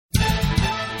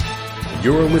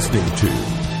You're listening to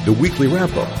the Weekly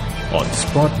Wrap-Up on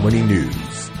Sprott Money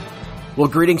News. Well,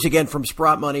 greetings again from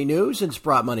Sprott Money News and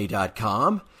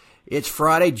SprottMoney.com. It's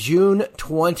Friday, June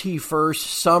 21st,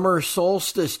 summer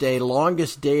solstice day,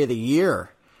 longest day of the year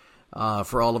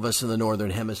for all of us in the Northern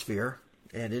Hemisphere.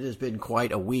 And it has been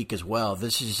quite a week as well.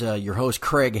 This is your host,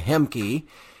 Craig Hemke,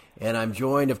 and I'm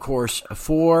joined, of course,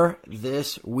 for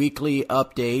this weekly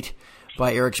update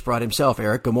by Eric Sprott himself.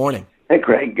 Eric, good morning. Hey,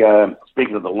 Craig.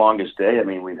 Speaking of the longest day, I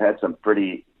mean, we've had some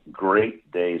pretty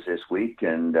great days this week,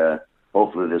 and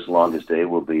hopefully this longest day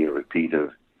will be a repeat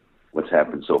of what's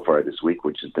happened so far this week,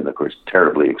 which has been, of course,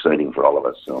 terribly exciting for all of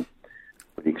us. So,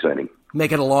 pretty exciting.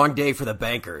 Make it a long day for the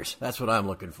bankers. That's what I'm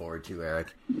looking forward to,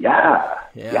 Eric. Yeah.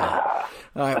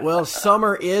 All right, well,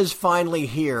 summer is finally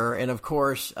here, and of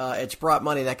course, at Sprott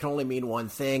Money, that can only mean one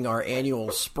thing, our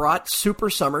annual Sprott Super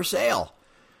Summer Sale.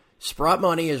 Sprott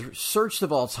Money has searched the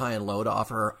vaults high and low to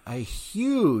offer a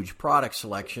huge product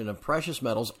selection of precious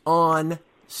metals on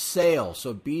sale.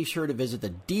 So be sure to visit the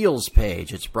deals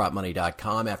page at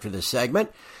SprottMoney.com after this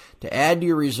segment to add to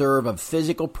your reserve of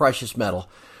physical precious metal.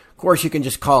 Of course, you can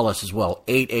just call us as well,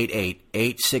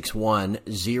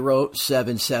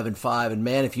 888-861-0775. And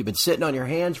man, if you've been sitting on your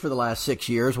hands for the last 6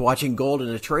 years watching gold in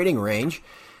a trading range,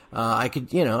 I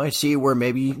see where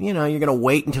maybe, you're going to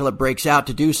wait until it breaks out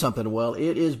to do something. Well,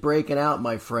 it is breaking out,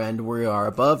 my friend. We are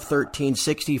above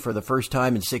 1360 for the first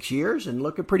time in 6 years and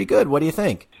looking pretty good. What do you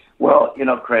think? Well,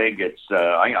 Craig, it's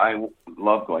I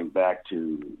love going back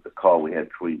to the call we had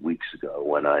 3 weeks ago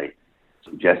when I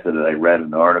suggested that I read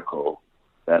an article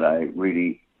that I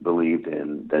really believed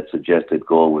in that suggested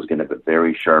gold was going to have a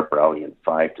very sharp rally in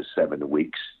 5 to 7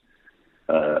 weeks.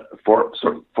 4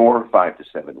 or 5 to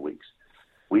 7 weeks.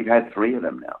 We've had 3 of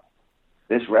them now.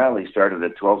 This rally started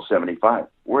at $1,275.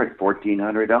 We're at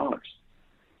 $1,400.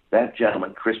 That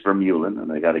gentleman, Chris Vermeulen,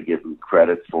 and I got to give him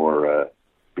credit for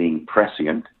being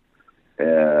prescient.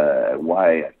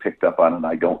 Why I picked up on it,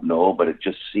 I don't know, but it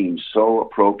just seemed so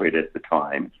appropriate at the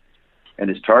time. And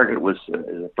his target was,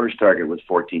 the first target was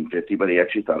 $1,450, but he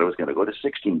actually thought it was going to go to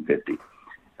 $1,650.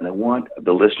 And I want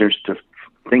the listeners to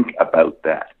think about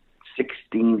that.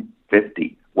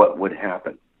 $1,650, what would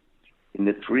happen? In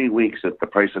the 3 weeks that the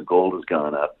price of gold has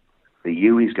gone up, the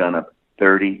UE's gone up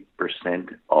 30%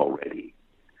 already.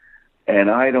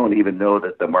 And I don't even know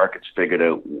that the market's figured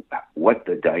out what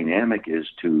the dynamic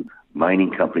is to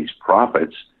mining companies'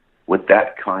 profits with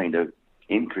that kind of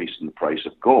increase in the price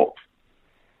of gold.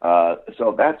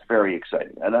 So that's very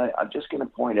exciting. And I'm just going to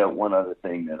point out one other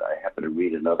thing that I happened to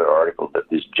read another article that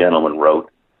this gentleman wrote,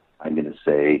 I'm going to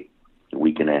say a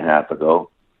week and a half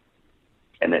ago.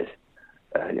 And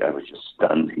I was just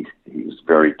stunned. He was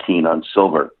very keen on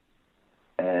silver.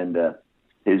 And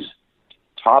his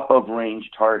top of range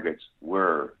targets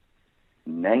were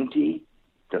 90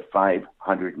 to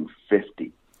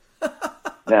 550.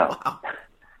 Now,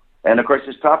 and of course,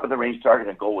 his top of the range target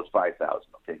in gold was 5,000.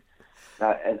 Okay.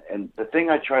 Now, and the thing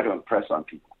I try to impress on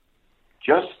people,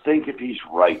 just think if he's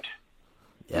right.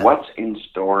 Yeah. What's in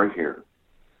store here?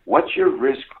 What's your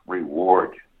risk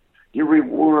reward? Your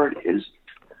reward is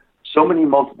so many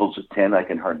multiples of 10, I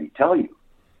can hardly tell you.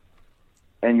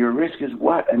 And your risk is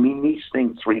what? I mean, these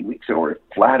things 3 weeks ago were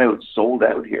flat out sold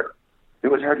out here.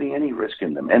 There was hardly any risk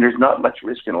in them. And there's not much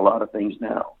risk in a lot of things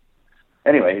now.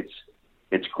 Anyway,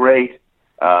 it's great.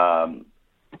 And,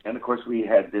 of course, we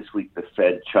had this week the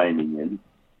Fed chiming in.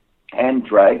 And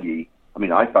Draghi. I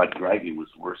mean, I thought Draghi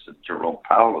was worse than Jerome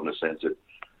Powell in the sense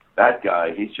that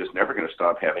guy, he's just never going to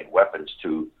stop having weapons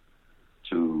to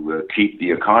keep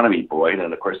the economy buoyant.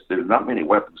 And, of course, there's not many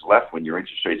weapons left when your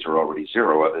interest rates are already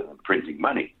zero other than printing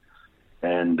money.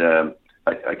 And I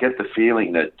get the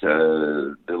feeling that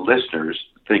the listeners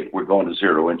think we're going to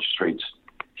zero interest rates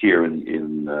here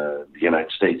in the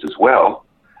United States as well,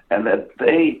 and that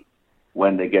they,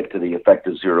 when they get to the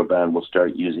effective zero bound, will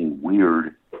start using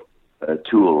weird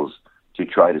tools to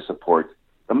try to support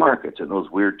the markets. And those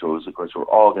weird tools, of course, we're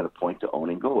all going to point to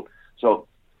owning gold. So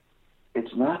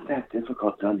it's not that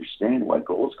difficult to understand why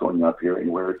gold's going up here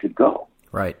and where it could go.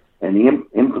 Right. And the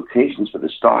implications for the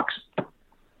stocks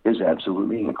is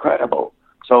absolutely incredible.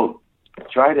 So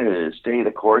try to stay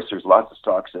the course. There's lots of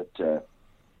stocks that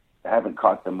haven't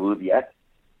caught the move yet.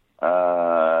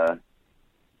 So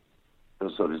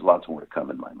there's lots more to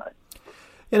come in my mind.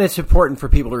 And it's important for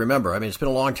people to remember. I mean, it's been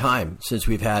a long time since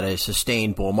we've had a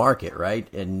sustained bull market,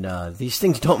 right? And these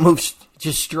things don't move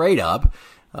just straight up.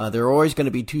 They're always going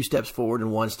to be 2 steps forward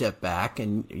and 1 step back,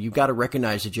 and you've got to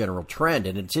recognize the general trend.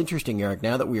 And it's interesting, Eric,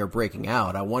 now that we are breaking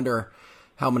out, I wonder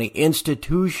how many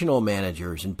institutional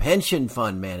managers and pension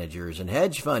fund managers and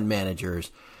hedge fund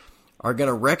managers are going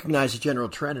to recognize the general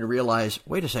trend and realize,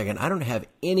 wait a second, I don't have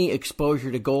any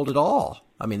exposure to gold at all.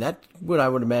 I mean, that would, I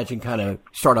would imagine, kind of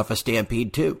start off a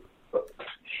stampede too.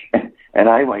 And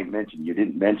I might mention, you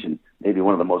didn't mention maybe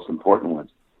one of the most important ones,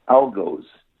 algos.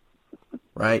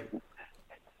 Right.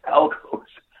 Algos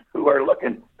who are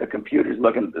looking, the computer's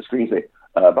looking at the screen and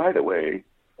say, by the way,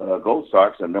 gold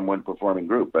stocks are the number one performing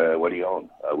group. What do you own?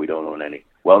 We don't own any.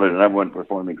 Well, they're the number one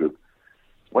performing group.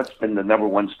 What's been the number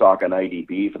one stock on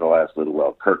IDB for the last little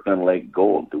while? Kirkland Lake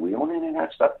Gold. Do we own any of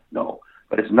that stuff? No.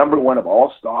 But it's number one of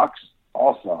all stocks,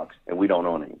 and we don't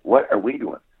own any. What are we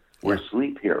doing? We're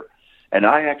asleep here. And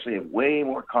I actually have way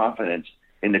more confidence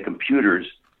in the computers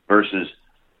versus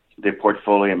the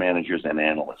portfolio managers and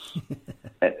analysts.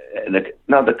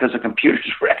 Because the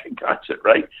computers recognize it,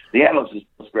 right? The analyst is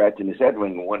scratching his head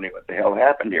wondering what the hell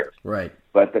happened here. Right.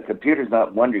 But the computer's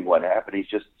not wondering what happened. He's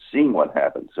just seeing what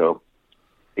happened. So,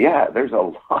 yeah, there's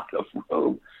a lot of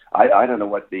room. I don't know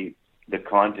what the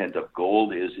content of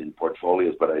gold is in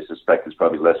portfolios, but I suspect it's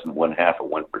probably less than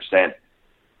 0.5%.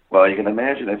 Well, you can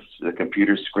imagine if the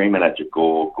computer's screaming at you,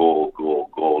 gold, gold,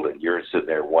 gold, gold, and you're sitting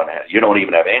there you don't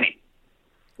even have any.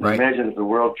 Right. Imagine if the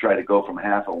world tried to go from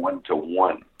 0.5 to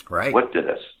 1. Right. What did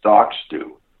the stocks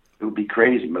do? It would be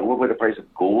crazy. But what would the price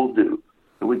of gold do?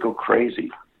 It would go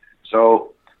crazy.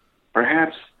 So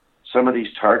perhaps some of these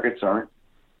targets aren't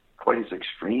quite as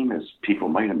extreme as people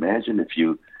might imagine. If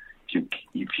you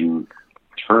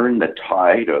turn the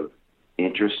tide of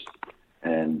interest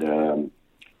and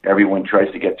everyone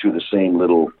tries to get through the same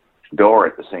little door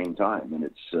at the same time, and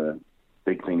it's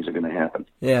big things are going to happen.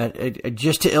 Yeah,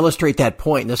 just to illustrate that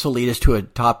point, and this will lead us to a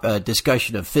top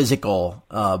discussion of physical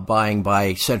buying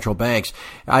by central banks.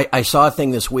 I saw a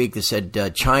thing this week that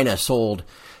said China sold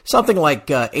something like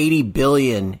 $80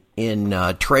 billion in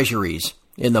treasuries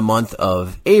in the month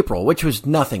of April, which was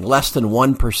nothing, less than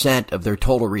 1% of their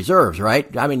total reserves,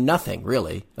 right? I mean, nothing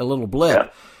really, a little blip. Yeah.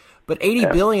 But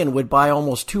 $80 billion would buy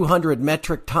almost 200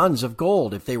 metric tons of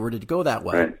gold if they were to go that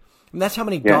way. Right. And that's how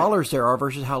many dollars there are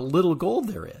versus how little gold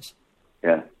there is.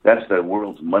 Yeah, that's the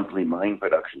world's monthly mine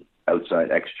production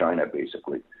outside ex-China,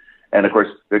 basically. And, of course,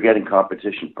 they're getting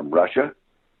competition from Russia.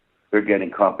 They're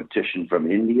getting competition from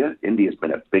India. India's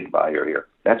been a big buyer here.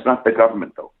 That's not the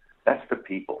government, though. That's the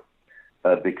people,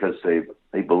 because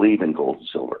they believe in gold and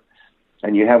silver.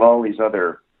 And you have all these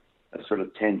other sort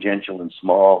of tangential and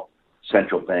small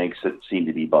central banks that seem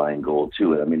to be buying gold,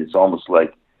 too. I mean, it's almost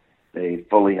like they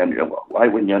fully why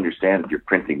wouldn't you understand if you're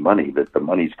printing money that the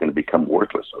money's going to become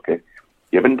worthless, okay?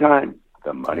 Given time,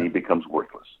 the money becomes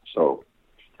worthless. So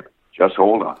just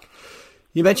hold on.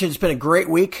 You mentioned it's been a great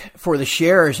week for the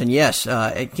shares, and yes,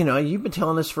 you've been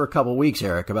telling us for a couple of weeks,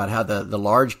 Eric, about how the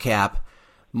large cap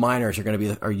miners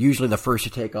are usually the first to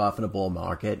take off in a bull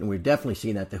market, and we've definitely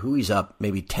seen that. The Hui's up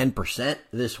maybe 10%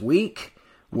 this week,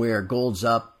 where gold's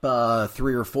up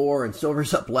 3 or 4 and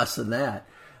silver's up less than that.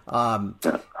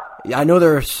 I know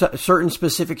there are certain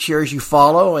specific shares you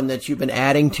follow and that you've been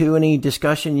adding to. Any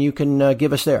discussion you can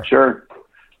give us there? Sure.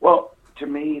 Well, to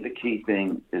me, the key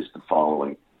thing is the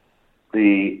following.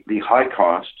 The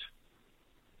high-cost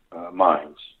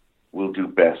mines will do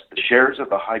best. The shares of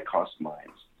the high-cost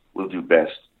mines will do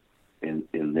best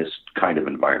in this kind of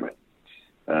environment.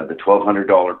 The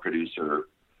 $1,200 producer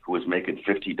who was making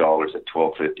 $50 at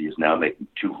 $1,250 is now making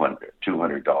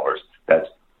 $200. That's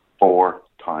 4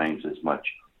 times as much.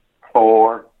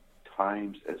 4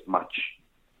 times as much.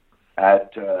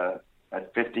 At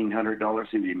 $1,500,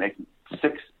 he'd be making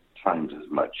 6 times as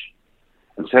much.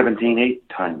 And 8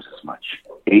 times as much.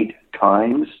 8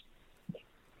 times.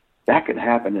 That could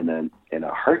happen in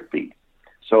a heartbeat.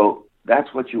 So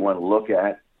that's what you want to look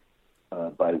at.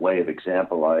 By way of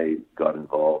example, I got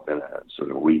involved in a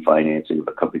sort of refinancing of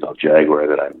a company called Jaguar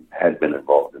that I had been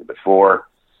involved in before.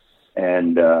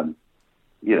 And,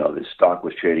 the stock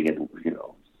was trading at,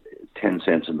 10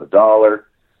 cents in the dollar.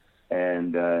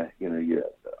 And,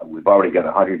 we've already got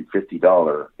a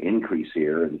 $150 increase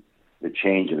here. And the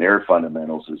change in their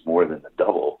fundamentals is more than the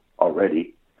double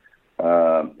already.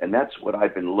 And that's what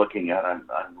I've been looking at. I'm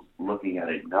looking at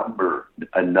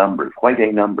quite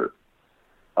a number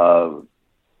of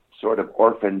sort of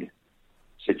orphaned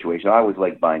situations. I always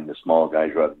like buying the small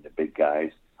guys rather than the big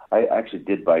guys. I actually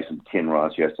did buy some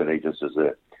Kinross yesterday just as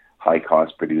a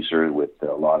high-cost producer with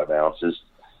a lot of ounces.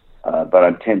 But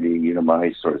I'm tending,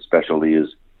 my sort of specialty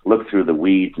is look through the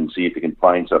weeds and see if you can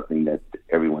find something that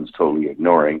everyone's totally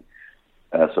ignoring.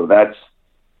 So that's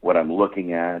what I'm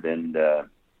looking at, and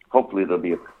hopefully there'll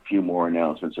be a few more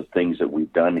announcements of things that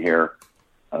we've done here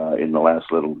in the last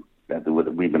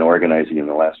that we've been organizing in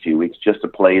the last few weeks just to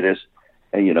play this,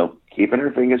 and keeping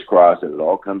our fingers crossed that it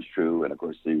all comes true. And of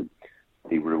course, the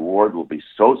the reward will be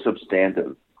so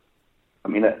substantive. I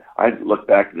mean, I look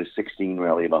back at the 16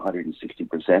 rally of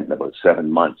 160% in about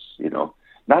 7 months. Not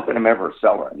that I'm ever a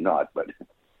seller, I'm not, but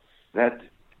that's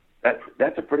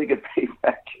a pretty good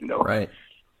payback. Right.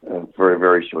 For a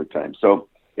very short time. So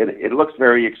it looks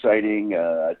very exciting.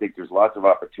 I think there's lots of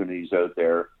opportunities out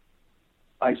there.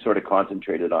 I sort of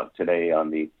concentrated on today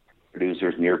on the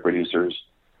producers, near producers,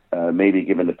 maybe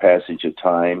given the passage of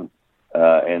time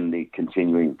and the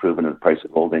continuing improvement in the price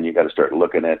of gold, then you got to start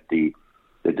looking at the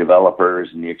developers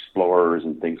and the explorers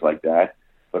and things like that.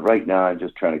 But right now, I'm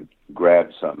just trying to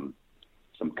grab some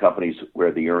companies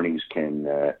where the earnings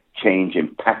can change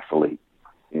impactfully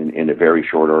in a very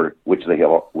short order, which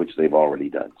they've already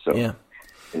done. So yeah.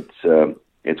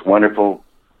 It's wonderful.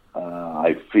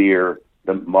 I fear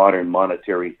the modern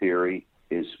monetary theory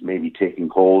is maybe taking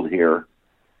hold here,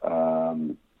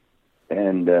 and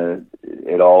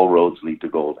it all roads lead to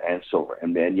gold and silver.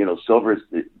 And then silver is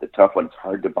the tough one. It's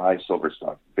hard to buy silver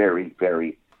stock. Very,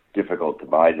 very difficult to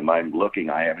buy them. I'm looking.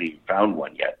 I haven't even found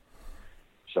one yet.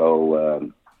 So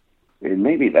and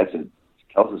maybe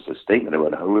tells us a statement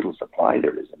about how little supply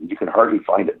there is. I mean, you can hardly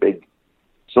find a big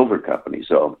silver company.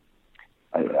 So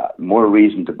more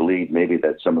reason to believe maybe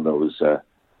that some of those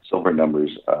silver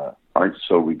numbers aren't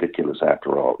so ridiculous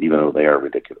after all, even though they are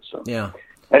ridiculous. So yeah.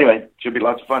 Anyway, should be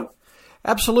lots of fun.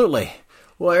 Absolutely.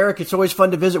 Well, Eric, it's always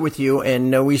fun to visit with you,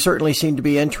 and we certainly seem to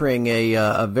be entering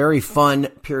a very fun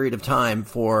period of time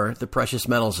for the precious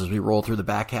metals as we roll through the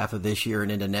back half of this year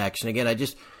and into next. And again, I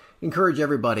just encourage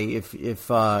everybody, if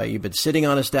you've been sitting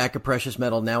on a stack of precious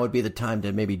metal, now would be the time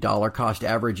to maybe dollar cost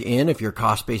average in if your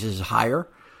cost basis is higher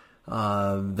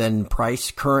than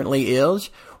price currently is.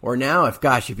 Or now, if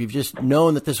you've just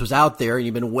known that this was out there and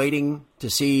you've been waiting to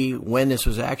see when this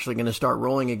was actually going to start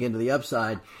rolling again to the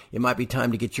upside, it might be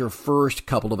time to get your first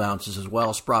couple of ounces as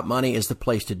well. Sprott Money is the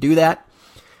place to do that.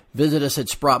 Visit us at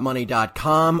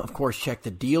sprottmoney.com. Of course, check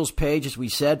the deals page, as we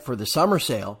said, for the summer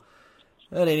sale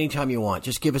at any time you want.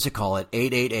 Just give us a call at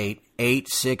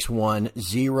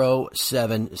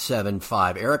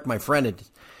 888-861-0775. Eric, my friend,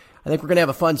 I think we're going to have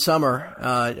a fun summer.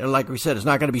 Like we said, it's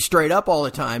not going to be straight up all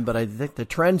the time, but I think the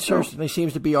trend certainly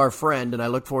seems to be our friend, and I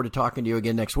look forward to talking to you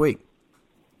again next week.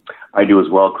 I do as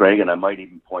well, Craig, and I might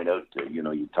even point out,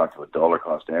 you talked about dollar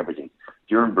cost averaging.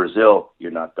 If you're in Brazil,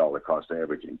 you're not dollar cost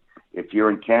averaging. If you're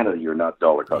in Canada, you're not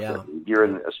dollar cost averaging. If you're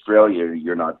in Australia,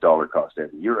 you're not dollar cost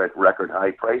averaging. You're at record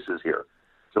high prices here.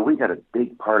 So we got a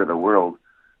big part of the world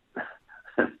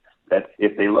that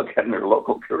if they look at their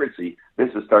local currency, this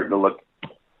is starting to look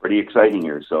pretty exciting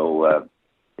here. So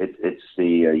it's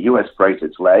the U.S. price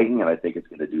that's lagging, and I think it's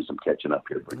going to do some catching up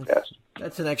here pretty fast.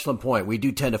 That's an excellent point. We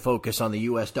do tend to focus on the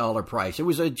U.S. dollar price. It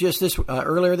was just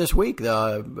earlier this week,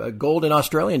 the gold and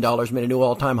Australian dollars made a new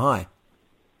all-time high.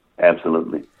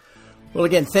 Absolutely. Well,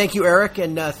 again, thank you, Eric,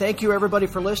 and thank you, everybody,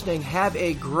 for listening. Have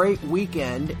a great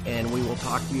weekend, and we will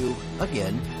talk to you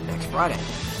again next Friday.